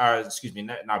buying,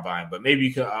 not buying, but maybe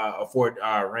you can afford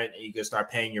rent, and you can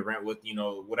start paying your rent with,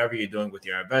 whatever you're doing with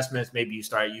your investments. Maybe you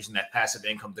start using that passive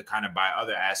income to kind of buy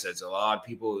other assets. A lot of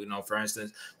people, for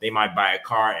instance, they might buy a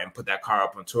car and put that car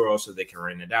up on Turo so they can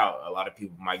rent it out. A lot of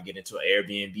people might get into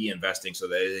Airbnb investing so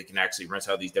that they can actually rent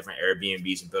out these different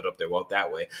Airbnbs and build up their wealth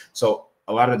that way. So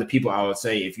a lot of the people, I would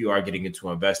say, if you are getting into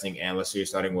investing and let's say you're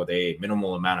starting with a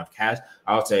minimal amount of cash,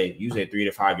 I would say use a 3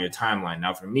 to 5 year timeline.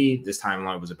 Now, for me, this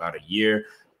timeline was about a year.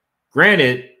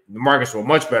 Granted, the markets were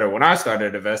much better when I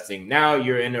started investing. Now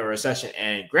you're in a recession,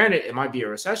 and granted, it might be a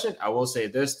recession. I will say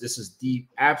this is the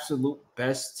absolute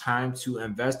best time to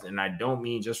invest. And I don't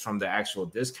mean just from the actual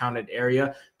discounted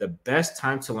area. The best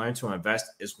time to learn to invest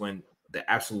is when the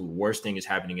absolute worst thing is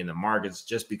happening in the markets,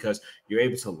 just because you're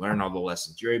able to learn all the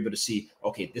lessons. You're able to see,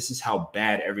 okay, this is how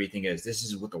bad everything is. This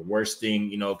is what the worst thing,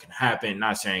 can happen.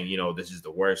 Not saying, this is the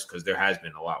worst, because there has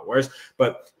been a lot worse,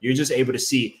 but you're just able to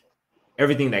see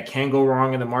everything that can go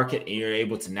wrong in the market, and you're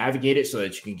able to navigate it so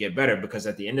that you can get better. Because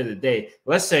at the end of the day,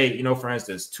 let's say, you know, for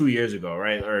instance, 2 years ago,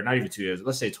 right? Or not even 2 years,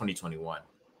 let's say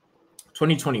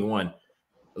 2021,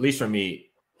 at least for me,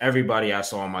 everybody I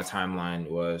saw on my timeline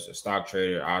was a stock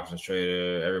trader, options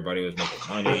trader. Everybody was making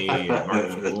money, and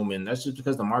markets were booming. That's just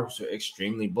because the markets were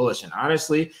extremely bullish. And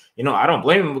honestly, you know, I don't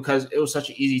blame them, because it was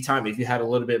such an easy time if you had a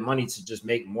little bit of money to just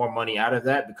make more money out of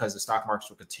that, because the stock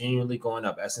markets were continually going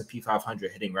up. S&P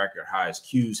 500 hitting record highs,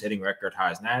 Qs hitting record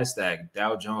highs, NASDAQ,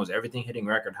 Dow Jones, everything hitting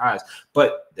record highs.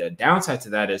 But the downside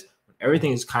to that is,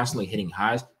 everything is constantly hitting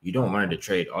highs. You don't learn to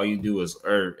trade. All you do is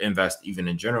invest, even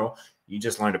in general. You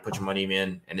just learn to put your money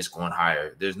in, and it's going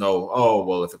higher. There's no, oh,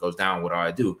 well, if it goes down, what do I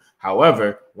do?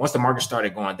 However, once the market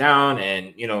started going down,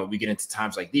 and, you know, we get into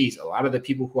times like these, a lot of the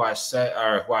people who I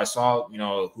saw, you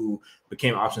know, who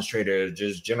became options traders,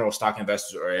 just general stock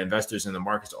investors or investors in the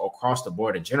markets all across the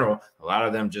board in general, a lot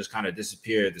of them just kind of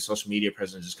disappeared. The social media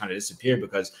presence just kind of disappeared,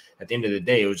 because at the end of the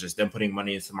day, it was just them putting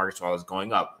money into the markets while it's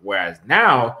going up. Whereas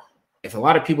now, if a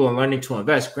lot of people are learning to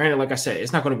invest, granted, like I said,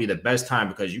 it's not going to be the best time,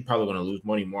 because you're probably going to lose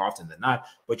money more often than not,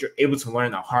 but you're able to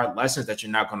learn the hard lessons that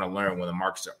you're not going to learn when the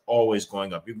markets are always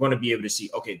going up. You're going to be able to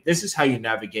see, okay, this is how you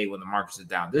navigate when the markets are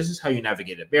down. This is how you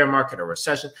navigate a bear market or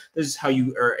recession. This is how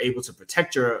you are able to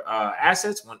protect your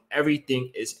assets when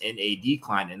everything is in a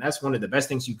decline. And that's one of the best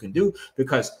things you can do,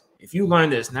 because if you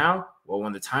learn this now, well,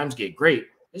 when the times get great,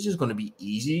 it's just going to be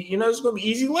easy. You know, it's going to be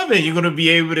easy living. You're going to be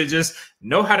able to just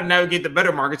know how to navigate the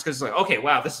better markets, because it's like, okay,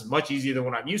 wow, this is much easier than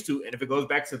what I'm used to. And if it goes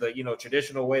back to the, you know,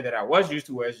 traditional way that I was used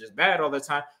to, where it's just bad all the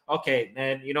time, okay,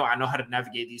 then, you know, I know how to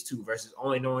navigate these two, versus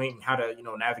only knowing how to, you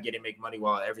know, navigate and make money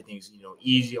while everything's, you know,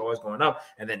 easy, always going up,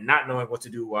 and then not knowing what to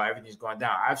do while everything's going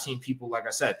down. I've seen people, like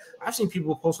I said, I've seen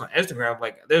people post on Instagram,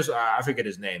 like there's, I forget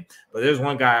his name, but there's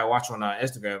one guy I watch on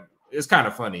Instagram. It's kind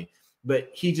of funny, but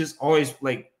he just always,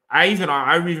 like, I even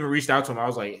reached out to him. I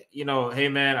was like, you know, hey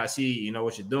man, I see, you know,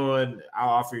 what you're doing. I'll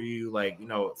offer you, like, you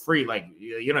know, free, like,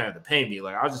 you don't have to pay me.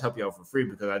 Like, I'll just help you out for free,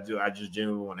 because I just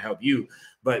genuinely want to help you.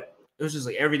 But it was just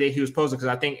like every day he was posting, because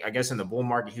I guess in the bull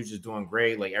market, he was just doing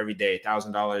great. Like every day,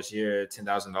 $1,000 here,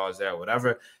 $10,000 there,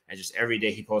 whatever. And just every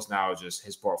day he posts now, just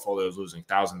his portfolio is losing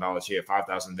 $1,000 here,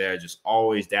 $5,000 there, just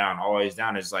always down, always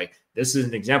down. It's like, this is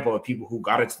an example of people who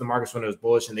got into the markets when it was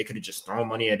bullish, and they could have just thrown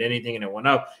money at anything and it went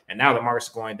up. And now the market's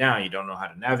going down. You don't know how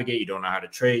to navigate. You don't know how to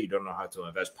trade. You don't know how to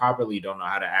invest properly. You don't know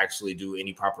how to actually do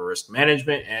any proper risk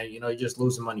management. And, you know, you're just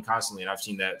losing money constantly. And I've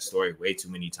seen that story way too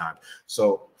many times.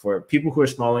 So for people who are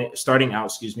starting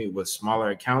out, with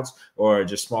smaller accounts or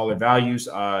just smaller values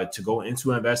to go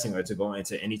into investing or to go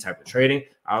into any type of trading,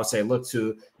 I would say look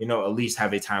to, you know, at least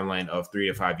have a timeline of 3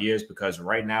 to 5 years, because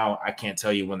right now I can't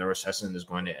tell you when the recession is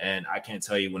going to end. I can't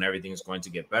tell you when everything is going to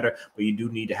get better, but you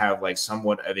do need to have like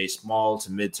somewhat of a small to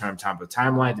midterm type of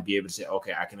timeline to be able to say,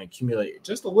 okay, I can accumulate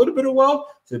just a little bit of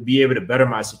wealth to be able to better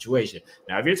my situation.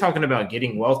 Now, if you're talking about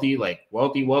getting wealthy, like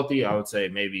wealthy, I would say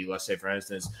maybe, let's say, for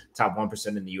instance, top 1%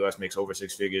 in the US makes over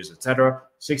 6 figures, etc.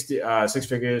 6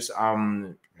 figures.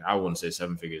 I wouldn't say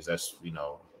 7 figures. That's, you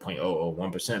know,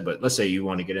 0.001%, but let's say you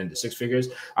want to get into 6 figures,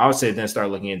 I would say then start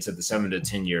looking into the 7 to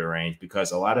 10 year range,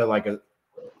 because a lot of like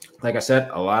I said,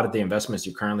 a lot of the investments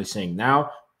you're currently seeing now,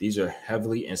 these are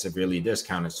heavily and severely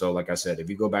discounted. So like I said, if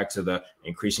you go back to the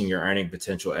increasing your earning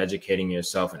potential, educating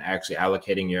yourself, and actually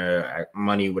allocating your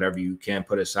money, whatever you can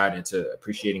put aside, into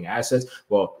appreciating assets,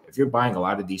 well, if you're buying a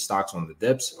lot of these stocks on the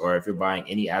dips, or if you're buying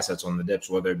any assets on the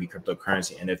dips, whether it be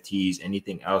cryptocurrency, NFTs,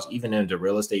 anything else, even into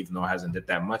real estate, even though it hasn't dipped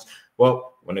that much,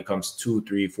 well, when it comes 2,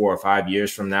 3, 4, or 5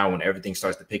 years from now, when everything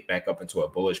starts to pick back up into a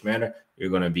bullish manner, you're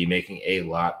going to be making a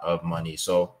lot of money.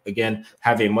 So again,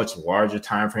 have a much larger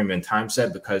time frame and time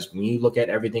set, because when you look at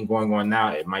everything going on now,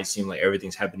 it might seem like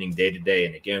everything's happening day to day.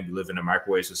 And again, we live in a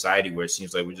microwave society where it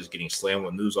seems like we're just getting slammed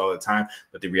with news all the time.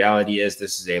 But the reality is,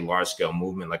 this is a large scale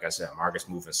movement. Like I said, markets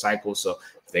move in cycles. So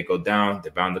if they go down,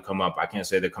 they're bound to come up. I can't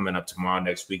say they're coming up tomorrow,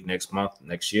 next week, next month,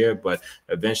 next year, but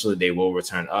eventually they will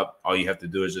return up. All you have to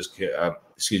do is just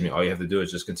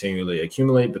continually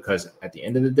accumulate, because at the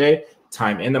end of the day,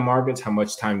 time in the markets, how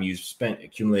much time you spent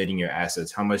accumulating your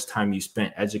assets, how much time you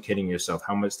spent educating yourself,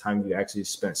 how much time you actually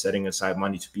spent setting aside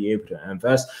money to be able to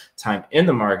invest, time in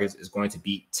the markets is going to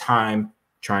be time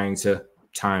trying to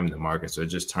time the markets, or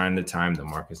just trying to time the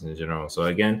markets in general. So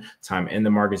again, time in the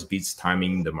markets beats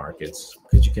timing the markets,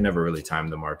 because you can never really time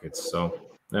the markets. So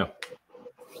yeah.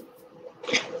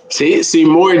 See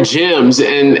more gems.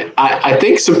 And I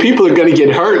think some people are going to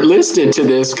get hurt listening to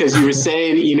this, because you were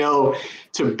saying, you know,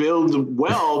 to build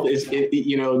wealth is,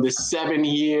 you know, the 7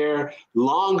 year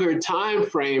longer time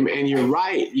frame. And you're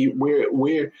right.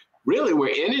 We're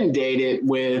inundated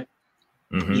with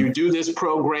You do this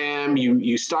program,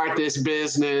 you start this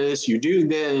business, you do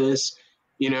this,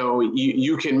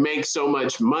 you can make so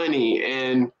much money.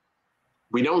 And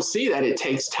we don't see that. It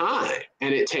takes time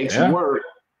and it takes work.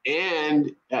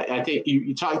 And I think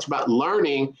you talked about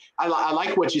learning. I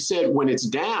like what you said. When it's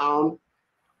down,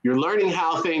 you're learning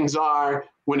how things are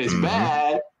when it's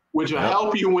bad, which will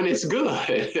help you when it's good.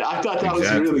 I thought that was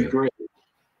really great.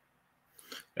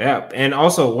 Yeah. And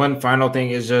also one final thing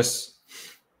is just,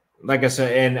 like I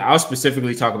said, and I'll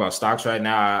specifically talk about stocks right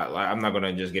now. I'm not going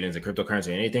to just get into cryptocurrency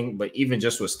or anything, but even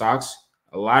just with stocks,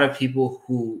 a lot of people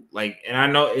who and I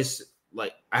know it's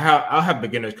like, I'll have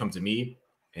beginners come to me,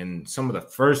 and some of the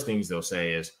first things they'll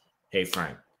say is, "Hey,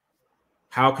 Frank,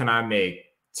 how can I make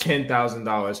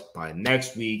 $10,000 by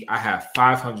next week? I have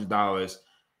 $500.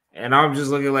 And I'm just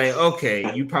looking like,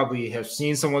 okay, you probably have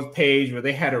seen someone's page where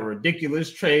they had a ridiculous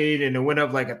trade and it went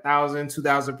up like 1,000,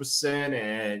 2,000%.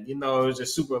 And, it was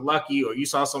just super lucky. Or you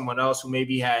saw someone else who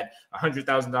maybe had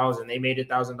 $100,000 and they made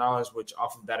 $1,000, which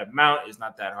off of that amount is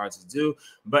not that hard to do.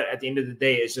 But at the end of the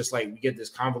day, it's just like we get this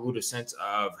convoluted sense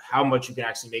of how much you can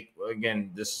actually make.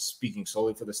 Again, this is speaking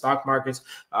solely for the stock markets,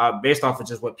 based off of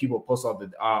just what people post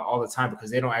all the time,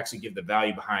 because they don't actually give the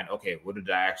value behind, okay, what did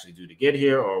I actually do to get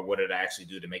here? Or what did I actually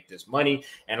do to make this money?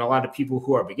 And a lot of people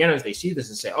who are beginners, they see this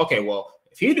and say, okay, well,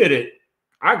 if he did it,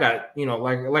 I got,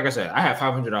 like I said, I have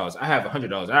 $500, I have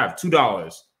 $100, I have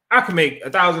 $2. I can make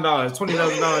 $1,000,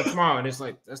 $20,000 tomorrow. And it's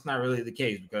like, that's not really the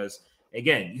case, because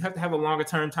again, you have to have a longer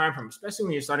term time frame, especially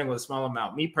when you're starting with a small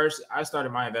amount. Me personally, I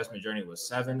started my investment journey with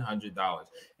 $700.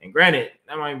 And granted,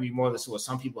 that might be more than what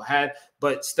some people had,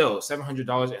 but still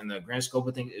 $700 in the grand scope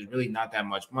of things is really not that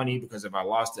much money, because if I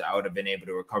lost it, I would have been able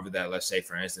to recover that, let's say,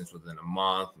 for instance, within a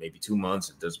month, maybe 2 months.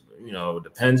 It does, it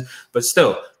depends. But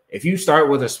still, if you start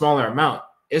with a smaller amount,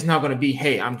 it's not going to be,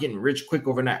 hey, I'm getting rich quick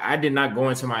overnight. I did not go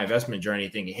into my investment journey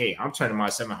thinking, hey, I'm turning my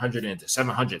 700 into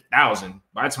 700,000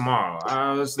 by tomorrow.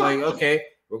 I was like, okay,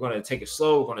 we're going to take it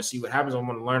slow. We're going to see what happens. I'm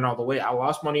going to learn all the way. I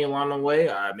lost money along the way.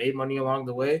 I made money along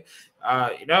the way.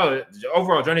 The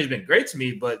overall journey has been great to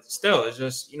me, but still, it's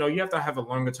just, you have to have a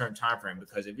longer term time frame,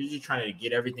 because if you're just trying to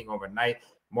get everything overnight,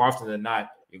 more often than not,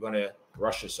 you're going to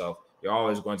rush yourself. You're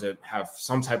always going to have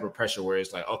some type of pressure where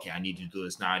it's like, okay, I need to do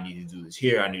this now. I need to do this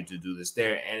here. I need to do this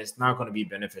there. And it's not going to be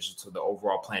beneficial to the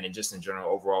overall plan and just in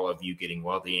general overall of you getting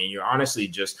wealthy. And you're honestly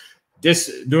just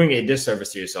doing a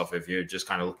disservice to yourself if you're just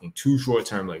kind of looking too short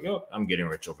term, like, oh, I'm getting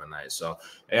rich overnight. So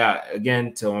yeah,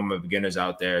 again, to all my beginners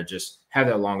out there, just have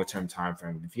that longer term time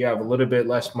frame. If you have a little bit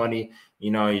less money,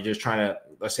 you're just trying to,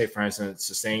 let's say, for instance,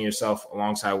 sustain yourself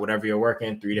alongside whatever you're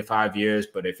working 3 to 5 years.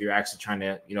 But if you're actually trying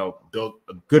to, build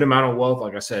a good amount of wealth,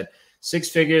 like I said, 6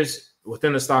 figures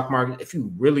within the stock market, if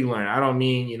you really learn, I don't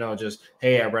mean, just,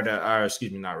 hey, I read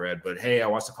but hey, I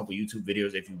watched a couple YouTube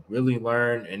videos. If you really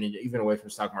learn, and even away from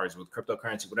stock markets with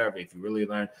cryptocurrency, whatever, if you really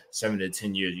learn 7 to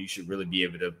 10 years, you should really be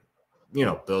able to,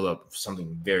 build up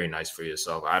something very nice for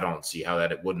yourself. I don't see how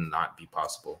that it would not be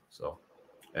possible. So,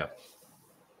 yeah.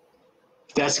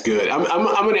 That's good. I'm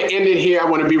going to end it here. I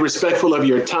want to be respectful of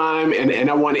your time, and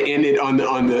I want to end it on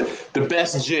the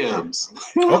best gems.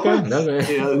 Okay.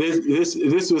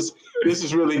 This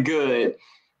is really good.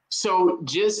 So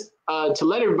just to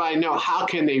let everybody know, how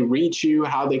can they reach you?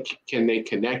 How can they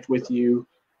connect with you?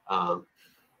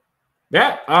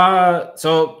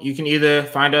 So you can either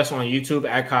find us on YouTube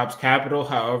at Cobbs Capital.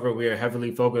 However, we are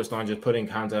heavily focused on just putting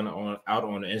content out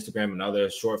on Instagram and other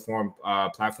short form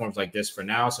platforms like this for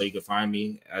now. So you can find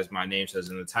me, as my name says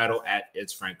in the title, at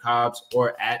It's Frank Cobbs,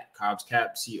 or at Cobbs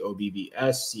Cap,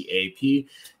 COBBSCAP,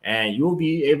 and you will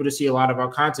be able to see a lot of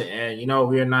our content. And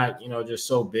we are not just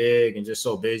so big and just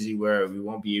so busy where we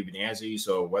won't be able to answer you.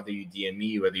 So whether you DM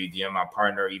me, whether you DM my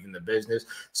partner, or even the business,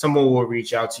 someone will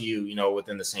reach out to you,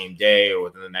 within the same day or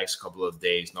within the next couple of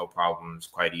days. No problem. It's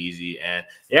quite easy. And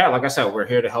yeah, like I said, we're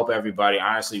here to help everybody.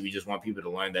 Honestly, we just want people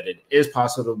to learn that it is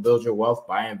possible to build your wealth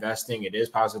by investing. It is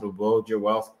possible to build your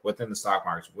wealth within the stock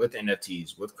markets, with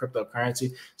NFTs, with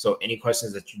cryptocurrency. So any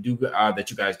questions that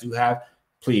you guys do have,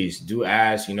 please do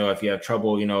ask. If you have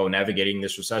trouble, navigating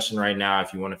this recession right now,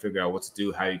 if you want to figure out what to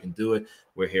do, how you can do it,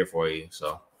 we're here for you.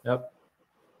 So, yep.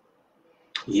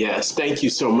 Yes, thank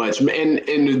you so much.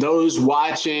 And those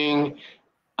watching,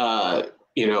 live,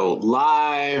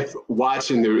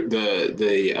 watching the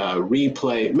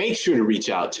replay, make sure to reach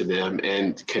out to them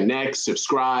and connect,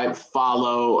 subscribe,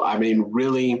 follow. I mean,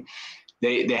 really,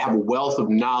 they have a wealth of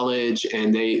knowledge,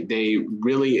 and they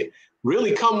really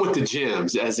come with the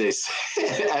gems, as they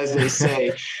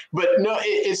say. But no,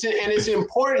 it's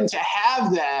important to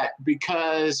have that,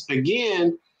 because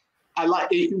again, I like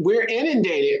it. We're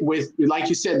inundated with, like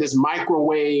you said, this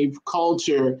microwave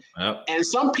culture, and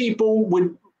some people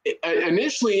would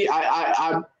initially.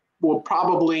 I will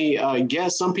probably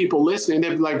guess some people listening.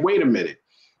 They'd be like, "Wait a minute,"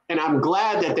 and I'm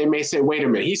glad that they may say, "Wait a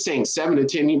minute." He's saying 7 to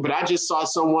 10, but I just saw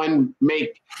someone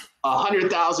make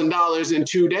 $100,000 in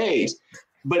 2 days.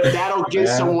 But that'll get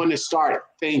someone to start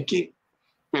thinking.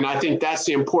 And I think that's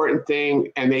the important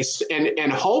thing. And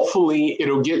and hopefully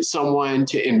it'll get someone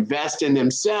to invest in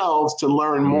themselves to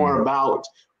learn more about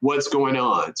what's going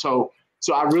on. So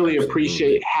I really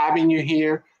appreciate having you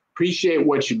here. Appreciate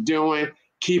what you're doing.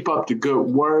 Keep up the good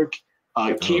work.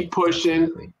 Keep pushing.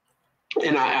 Definitely.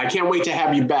 And I can't wait to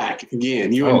have you back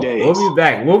again, you and Dave. We'll be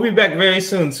back. We'll be back very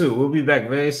soon,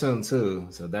 too.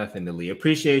 So definitely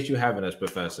appreciate you having us,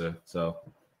 Professor. So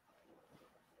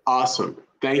awesome.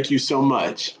 Thank you so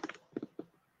much.